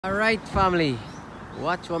Alright family,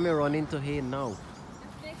 watch what me run into here now.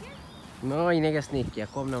 No, you nigga sneak here,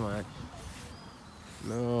 come now man.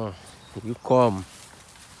 No, you come.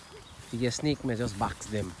 You get sneak me, just box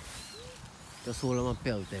them. Just hold them and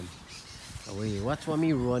pelt them. Away, watch what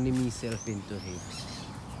me running myself into here.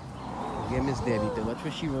 Get Miss Debbie to watch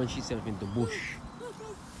what she run herself into bush.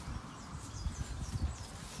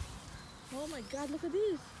 Oh my god, look at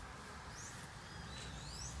this.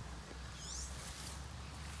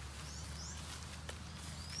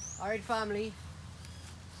 Alright family,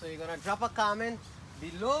 so you're gonna drop a comment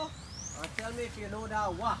below and tell me if you know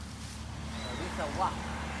that wah. This a wah.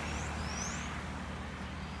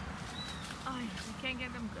 Oh, you can't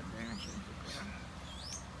get them good there. I shouldn't put them.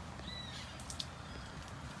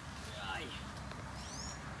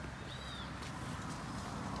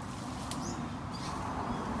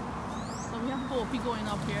 So we have Poppy going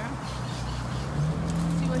up here.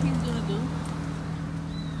 See what he's gonna do.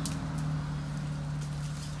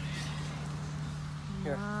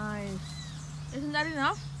 Here. Nice. Isn't that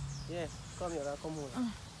enough? Yes, come here, come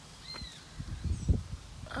on.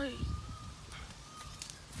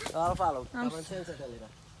 I'll follow. Come and sense it a little.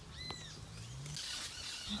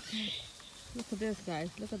 Okay. Look at this, guys.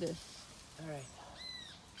 Look at this. Alright.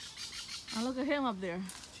 And look at him up there.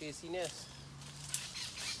 Chasiness.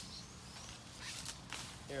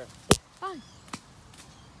 Here. Hi.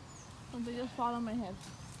 Something just fall on my head.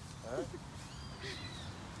 Huh?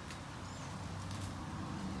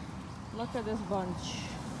 Look at this bunch.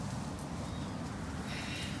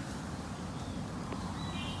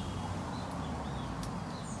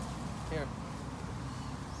 Here.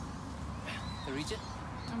 To reach it?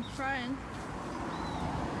 I'm trying.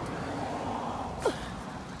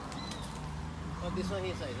 Oh, this one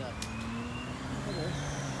here size up. Okay.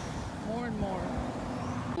 More and more.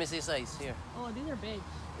 Let me see size here. Oh, these are big.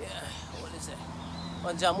 Yeah, what is it?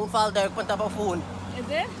 One jamun fall there, on top of phone. Is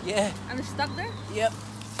it? Yeah. And it's stuck there? Yep.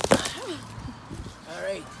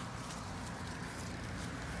 Alright.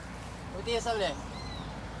 What is it?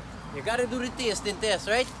 You gotta do the tasting test,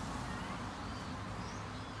 right?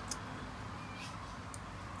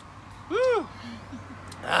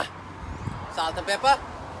 Salt and pepper.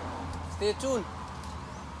 Stay tuned.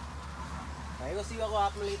 I will see what will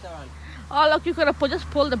happen later on. Oh, look, you could have just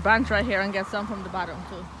pull the branch right here and get some from the bottom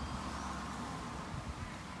too.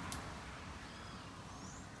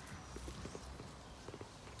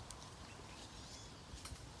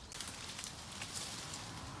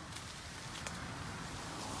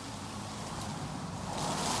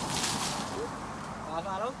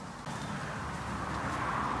 Follow?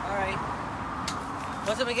 Alright.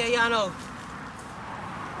 What's up again, Yano?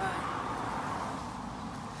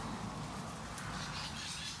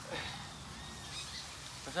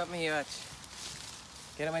 What's up here?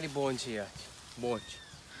 Get him the bones here. Bones.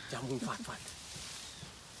 Jamun fat.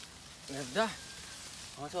 That's that.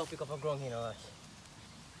 I want to pick up a ground here now.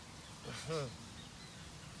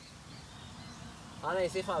 How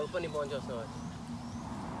nice if I open the bone just now.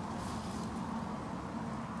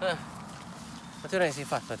 Huh. What's nice if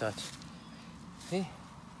fat touch? See?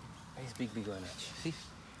 Nice big one. See?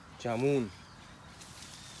 Jamun.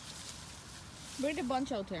 Bring the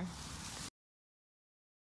bunch out here.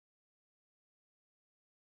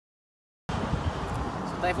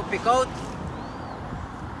 Time for pick out,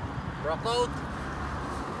 rock out,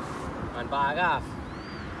 and bag off.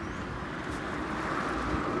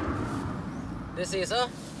 This is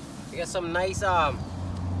you get some nice salt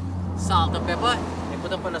and pepper. You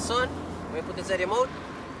put them on the sun. You put it inside your mouth,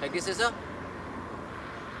 like this is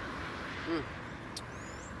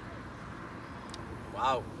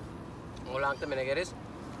Wow. How long time I get this?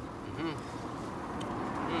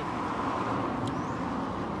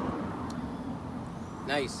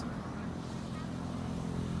 Nice.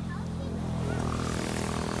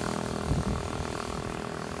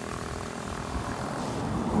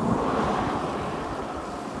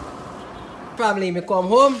 Family, me come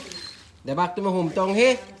home. They're back to my hometown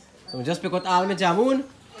here. So I just pick out all my jamun.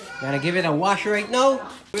 I'm gonna give it a wash right now.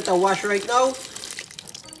 Give it a wash right now.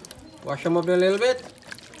 Wash them up a little bit.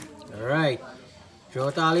 Alright. Throw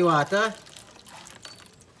out all the water.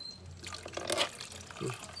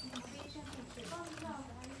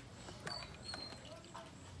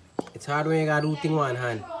 It's hard when you gotta do things one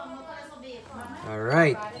hand.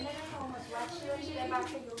 Alright.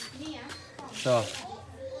 So.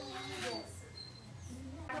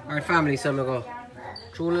 Alright family, so I'm gonna go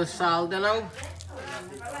throw a little salt there now.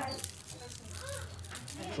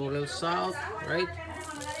 Throw a little salt, right?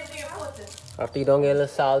 After you don't get a little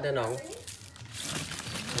salt there now.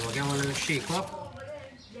 So we'll get one little shake up.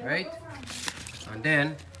 Right? And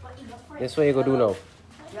then, this is what you go do now.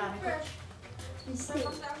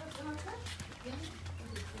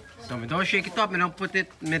 So we don't shake it up, we don't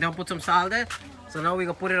put some salt there. So now we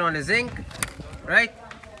gonna put it on the zinc, right?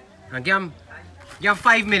 And give them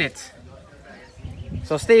 5 minutes.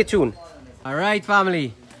 So stay tuned. Alright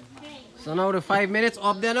family. So now the 5 minutes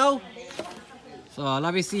up there now. So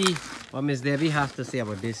let me see what Miss Debbie has to say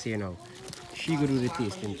about this here now. She go do the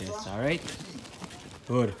tasting test, alright?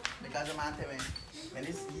 Good.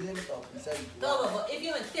 If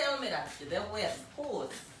you tell me that, then we're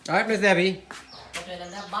supposed. Alright, Miss Debbie.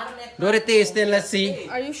 Do the tasting, let's see.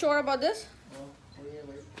 Are you sure about this?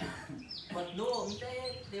 But no,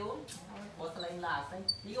 they won't. What's the line last time?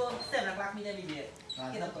 You go 7 o'clock, me there.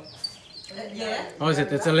 Yeah. How is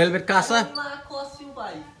it? It's a little bit casa? Cost you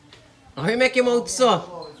by. How you make your mouth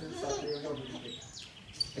so?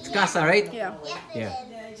 It's casa, right? Yeah. Yeah.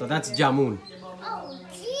 So that's jamun.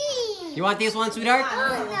 You want this one, sweetheart?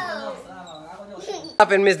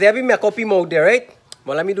 And Miss Debbie make up your mouth there, right?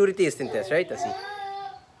 Well, let me do the tasting test, right? Let's see.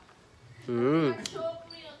 Mmm.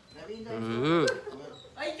 Mmm.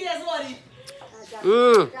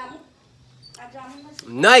 Mmm.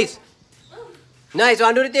 Nice. Nice.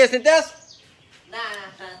 Want to do the tasting test?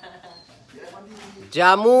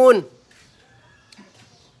 Jamun.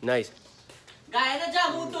 Nice. Gaya na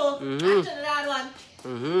jamun to. You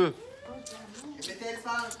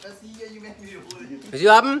see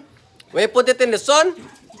what happened? When you put it in the sun,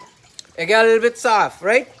 it get a little bit soft,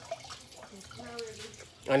 right?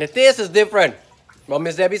 And the taste is different. But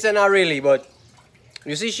Miss Debbie said not really, but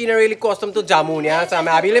you see she not really accustomed to jamun, yeah? So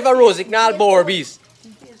I live a rosic now, Borbies.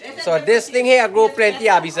 So this thing here grow plenty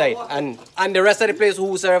beside. And the rest of the place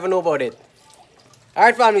whosoever know about it.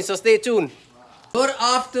 Alright family, so stay tuned. Good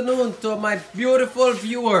afternoon to my beautiful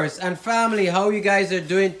viewers and family. How you guys are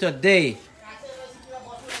doing today?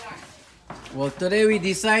 Well, today we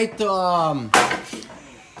decide to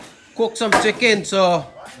cook some chicken. So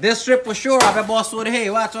this trip for sure, I be boss with hey,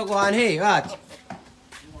 watch what go on hey, watch.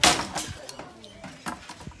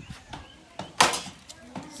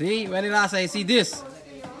 See, when the last I see this.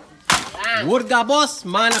 Wood ga boss,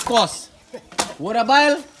 man a cost. Wood a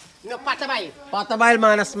bile? No, patabai. Patabai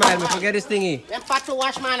man a smile, me forget this thingy. Then pat to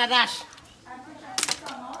wash man a dash.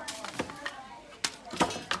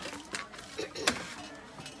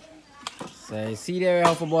 So you see there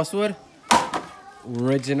how for boss wood?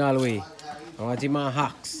 Original way. I want my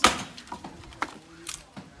hacks.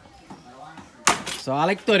 So I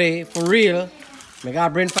like today, for real, I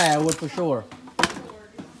gotta bring firewood for sure.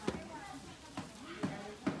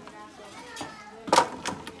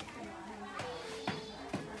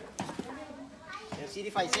 See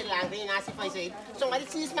if I said lang, then ask if I said. Somebody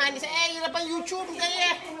sees man, they say, hey, you're up on YouTube,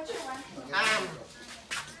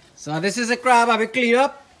 So this is a crab I will clean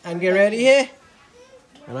up and get ready here.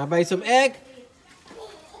 And I buy some egg.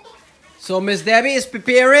 So Miss Debbie is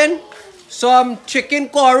preparing some chicken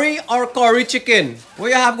curry or curry chicken. What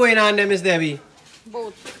you have going on there, Miss Debbie?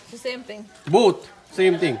 Both. The same thing. Both.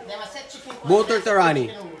 Same thing. Both are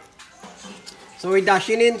Tarani. So we're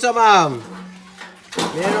dashing in some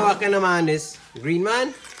you know what kind of man this? Green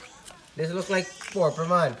man? This looks like purple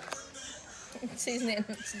man. Seasoning.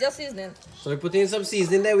 It's just seasoning. So we put in some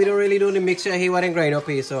seasoning there. We don't really do the mixture here what and grind up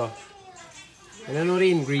here, so I don't know the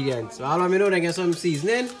ingredients. So all I know, I get some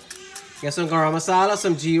seasoning, get some garam masala,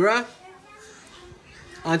 some jeera,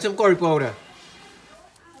 and some curry powder.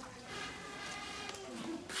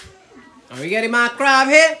 And we getting my crab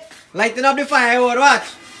here. Lighten up the firewood, watch.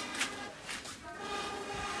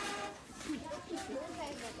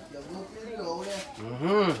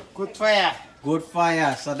 Good fire. Good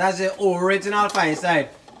fire. So that's the original Fireside.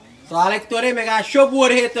 So I like today, make a show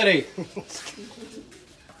wood here today.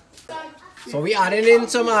 So we adding in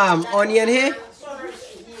some onion here.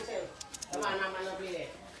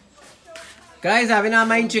 Guys, having our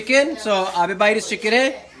mine chicken. So I'll be buying this chicken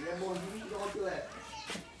here.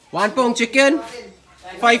 1 pound chicken,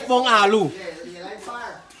 5 pound aloo.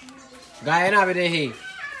 Guys, have it here.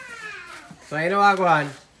 So you know what I go on.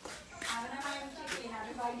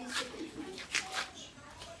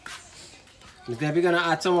 Miss Debbie gonna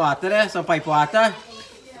add some water there, some pipe water.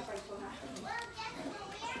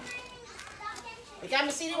 You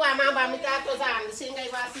can't see the one man, but I'm talking to the same guy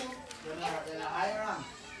was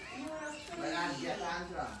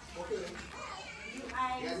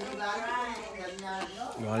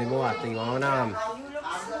Only more water, you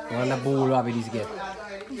want to bowl up with this get.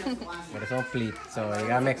 But it's on plate, so you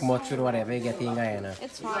gotta make much sure whatever you get in Guyana.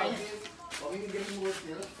 It's fine.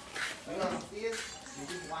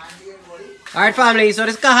 Alright family, so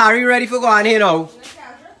this kahari ready for going here now.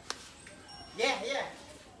 Yeah.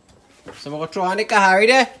 So we're gonna throw on the kahari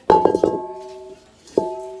there.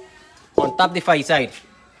 on top the Fireside.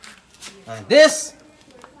 And this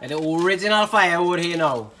is the original firewood here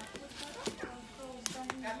now.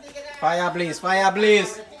 Fire blaze, fire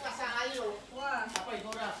blaze.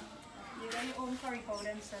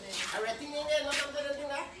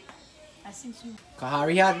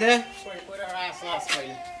 Kahari had there.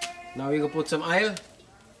 Now we go put some oil.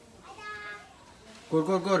 Good,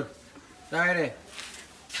 good, good. There.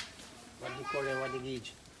 What do you call them? What the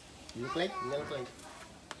gauge? Look like? Look like.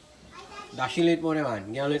 Dashing it more,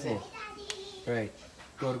 man. Yeah, little more. Right.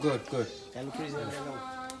 Good, good, good.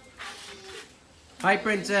 Hi,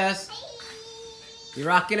 princess. You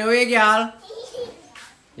rocking away, girl?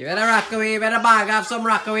 You better rock away. You better bag up some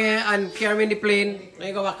rock away and carry me in the plane. When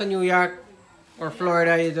you go back to New York or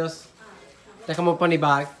Florida, you just take them up on the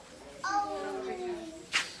bag.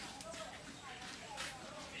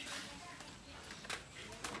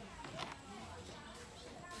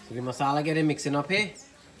 So the masala getting mixing up here.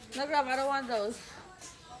 No, Grandma, I don't want those.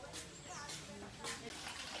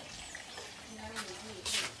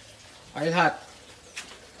 Oil hot.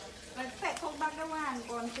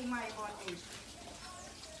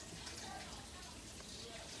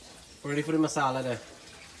 Ready for the masala there.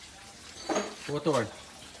 What on?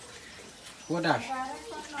 What dash?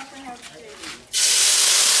 What's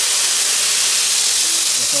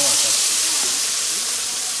the water?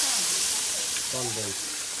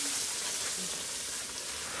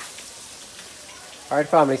 Alright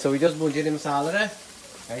family, so we just bungeed the masala there.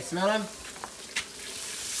 Can you smell them?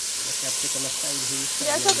 Yeah,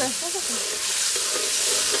 it's okay. It's okay.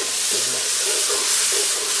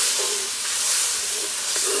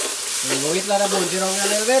 We will let it bunge around a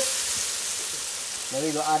little bit. Then we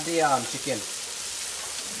will add the chicken.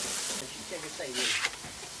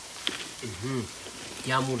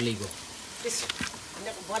 Yamud ligo.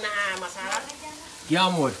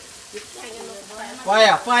 Yamud.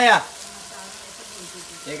 Fire, fire.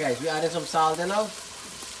 Hey guys, we added some salt in now.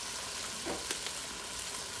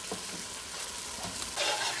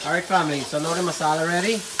 Alright family, so now the masala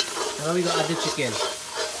ready. And now we go add the chicken.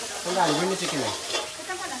 Come on, bring the chicken in.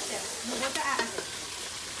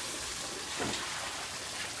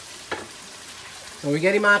 So we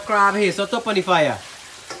get him a crab here, so top on the fire.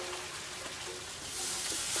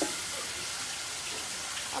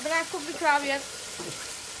 I've not cooked the crab yet.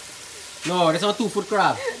 No, that's not 2-foot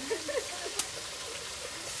crab.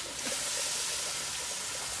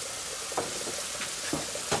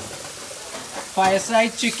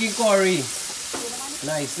 Fireside chicken curry.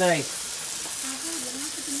 Nice, nice.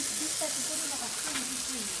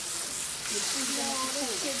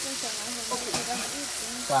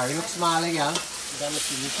 Sorry, looks small again. Yes,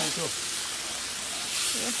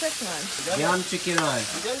 it, man. Yum chicken man.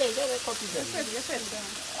 Yes, it.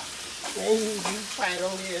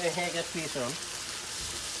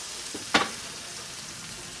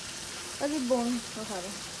 What's the bone?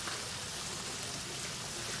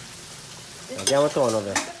 Andiamo a tono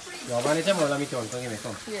there. No, ma ne siamo la mi tono, come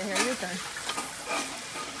come. Yeah, here you turn.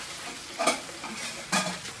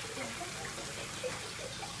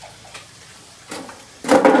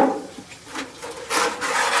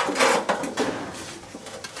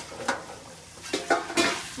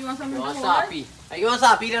 You want something more? Sapi. You want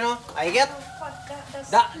sapi no? I get.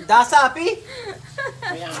 Da sapi?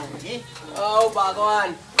 Oh,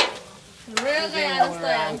 bagoan. Real Guyana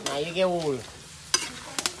style. Now you get wool.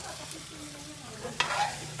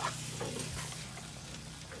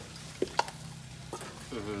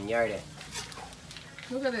 You're there.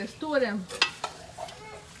 Look at this, 2 of them.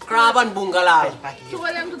 Crab and bungalang. 2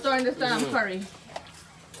 of them to turn this curry.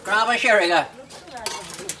 Crab and sherry.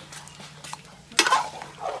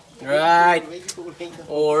 Right.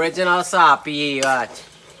 Original sapi, what?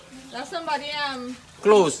 That's somebody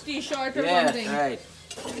Close. t-shirt or Yeah, something. right.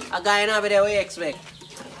 A guy na video we expect.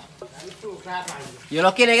 You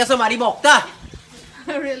lucky na somebody bokta.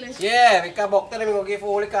 Really? Yeah, we ka bokta na we give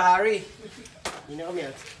all kahari.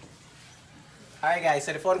 Alright guys,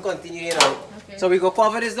 so the fun continue here now. Okay. So we go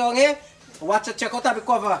cover this down here. Check out the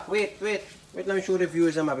cover. Wait, let me show the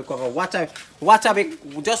viewers them the cover.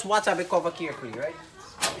 Just watch the cover carefully, right?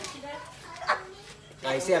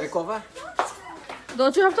 Now you see the cover?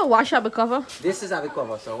 Don't you have to wash up the cover? This is the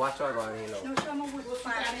cover, so watch what going on here now.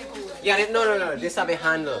 Yeah, no. This is the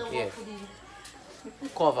handle, yeah.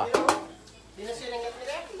 Cover.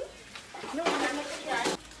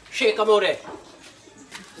 Shake them out there.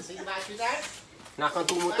 Knock on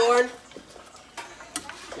 2 motor.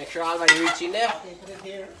 Make sure all the reach in there.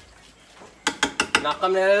 Knock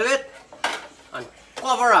them a little bit. And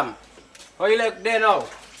cover them. How you look there now?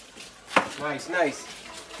 Nice.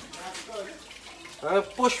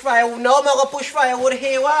 Push fire. No, I'm going to push fire over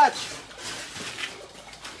here, watch.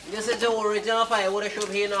 This is the original firewood I showed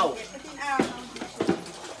here now.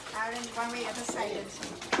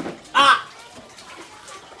 Ah!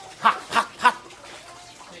 Hot, hot, hot.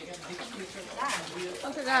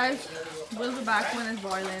 Okay, guys, we'll be back when it's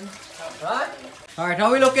boiling. Huh? Alright,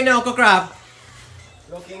 how we looking now, Uncle Crab?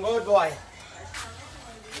 Looking good, boy.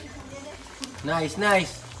 Nice,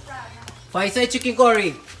 nice. Fireside chicken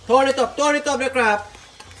curry. Turn it up the crab.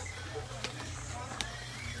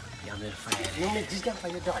 Yum, little fire. You make this guy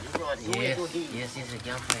fire dog. Yes, yes, yes,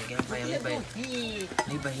 campfire.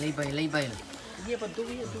 Lay by. Yeah, but do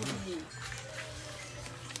it.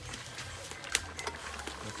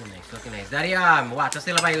 Looking nice. Daddy, water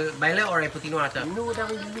still baile or I put in water? No, that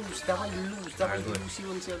will loose. That will loose. That will Good. loose. You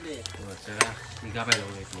won't sell there.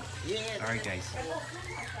 Yeah. Alright, guys.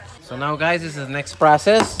 So now, guys, this is the next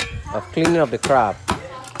process of cleaning up the crab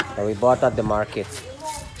that we bought at the market.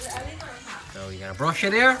 So we're gonna brush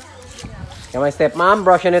it there. Yeah, my stepmom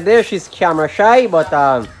brushing it there. She's camera shy, but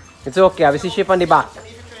it's okay. I will see she on the back.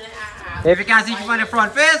 If you can't see she on the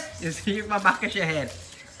front face, you see my back of your head.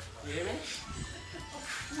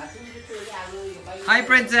 Hi,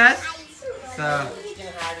 princess. So,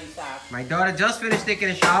 my daughter just finished taking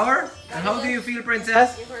a shower. And how do you feel,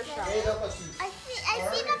 princess? I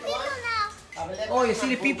see the people now. Oh, you see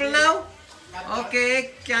the people now?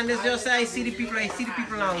 Okay, Candice just said I see the people. I see the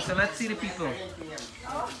people now. So let's see the people.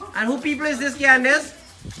 And who people is this, Candice?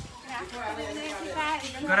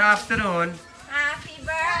 Good afternoon. Happy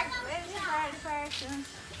birthday.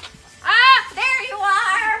 Ah, there you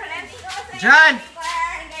are. Let me go say John! happy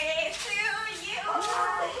birthday to you.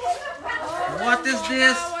 What is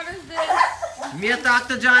this? What is this? Me talk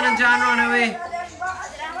to John and John run away.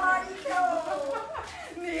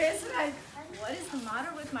 What is the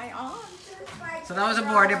matter with my arm? So that was a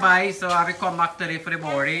boardie buy. So I will come back today for the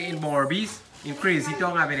boardie in Morbies. In Crazy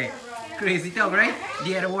Town, have it. Crazy Town, right?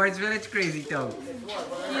 The other words village, Crazy Town.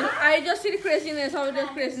 I just see the craziness, how this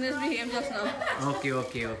craziness behave just now. Okay. In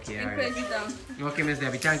Alright. Crazy Town. Okay, Miss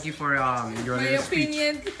Debbie, thank you for your My little speech.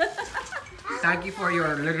 opinion. Thank you for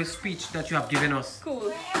your little speech that you have given us.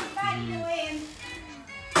 Cool.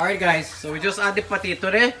 Alright guys, so we just add the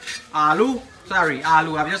potato there. Aloo.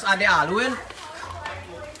 I've just add the aloo in.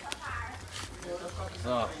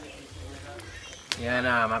 So, yeah, and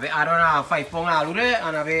I've added 5 pound aloo there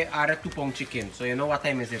and I've added 2 pound chicken. So you know what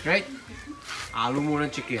time is it, right? Aloo more than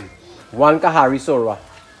chicken. 1 kahari sorwa.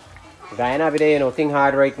 Guyana over there, you know, thing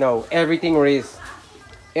hard right now. Everything raised.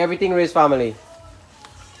 Everything raised, family.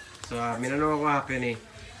 So I don't know what happened.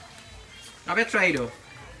 I've tried though.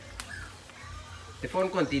 The fun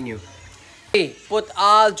continue. Hey, put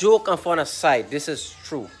all joke and fun aside. This is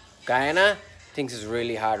true. Guyana, things is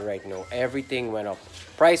really hard right now. Everything went up.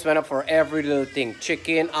 Price went up for every little thing.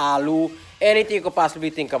 Chicken, aloo, anything you could possibly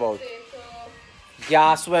think about.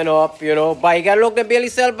 Gas went up, you know. Baigan, look, they barely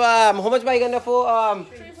sell, how much baigan there for?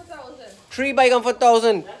 3 for 1,000. 3 baigan for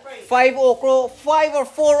 1,000. 5 okra, 5 or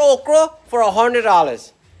 4 okra for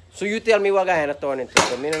 $100. So you tell me what Guyana turn into.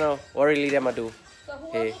 So me don't know what really them a do. So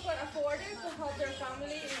whoever Hey. can afford it to help their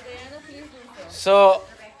family in Guyana, please do so. So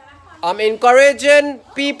I'm encouraging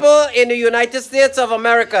people in the United States of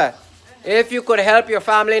America. If you could help your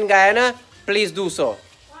family in Guyana, please do so.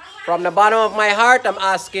 From the bottom of my heart, I'm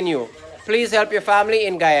asking you. Please help your family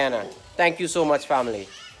in Guyana. Thank you so much, family.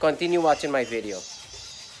 Continue watching my video.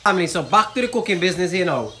 Family, so back to the cooking business here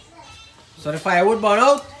now. So the firewood burn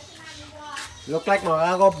out. Look like I'm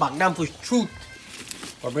gonna go back down for truth.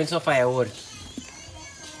 Or bring some firewood.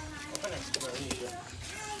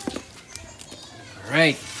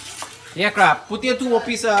 Right. Yeah, crap. Put your 2 more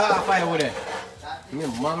pieces of firewood there.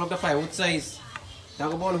 Man, look at the firewood size.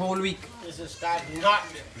 Talk about the whole week. This is called green heart.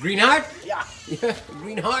 Green heart? Yeah, Yeah,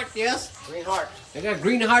 green heart, yes. green heart. They got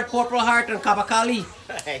green heart, purple heart, and kabakali.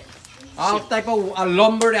 All type of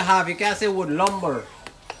lumber they have. You can't say wood, lumber.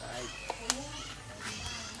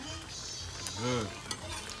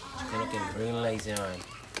 Looking real nice, man.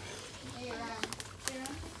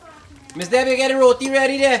 Miss Debbie, get the roti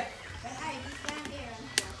ready there.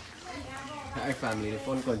 Alright, family, the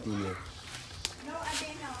fun continue.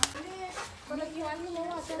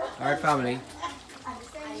 Alright, family.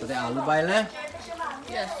 So the aloo boil there,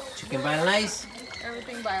 Yes, chicken boil nice,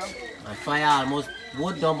 everything bio. and fire almost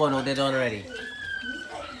wood done, but no, they're done already.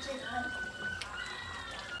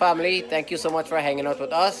 Family, thank you so much for hanging out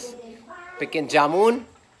with us. Picking jamun.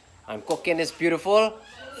 I'm cooking this beautiful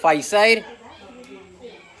Fireside.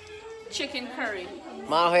 Chicken curry.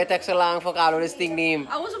 Mahoy takes so long for Carlo this thing name.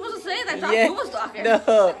 I was supposed to say that. I thought Yeah. you was talking.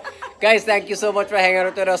 No. Guys, thank you so much for hanging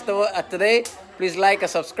out with us today. Please like and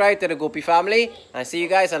subscribe to the Gopi family. And see you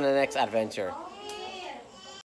guys on the next adventure.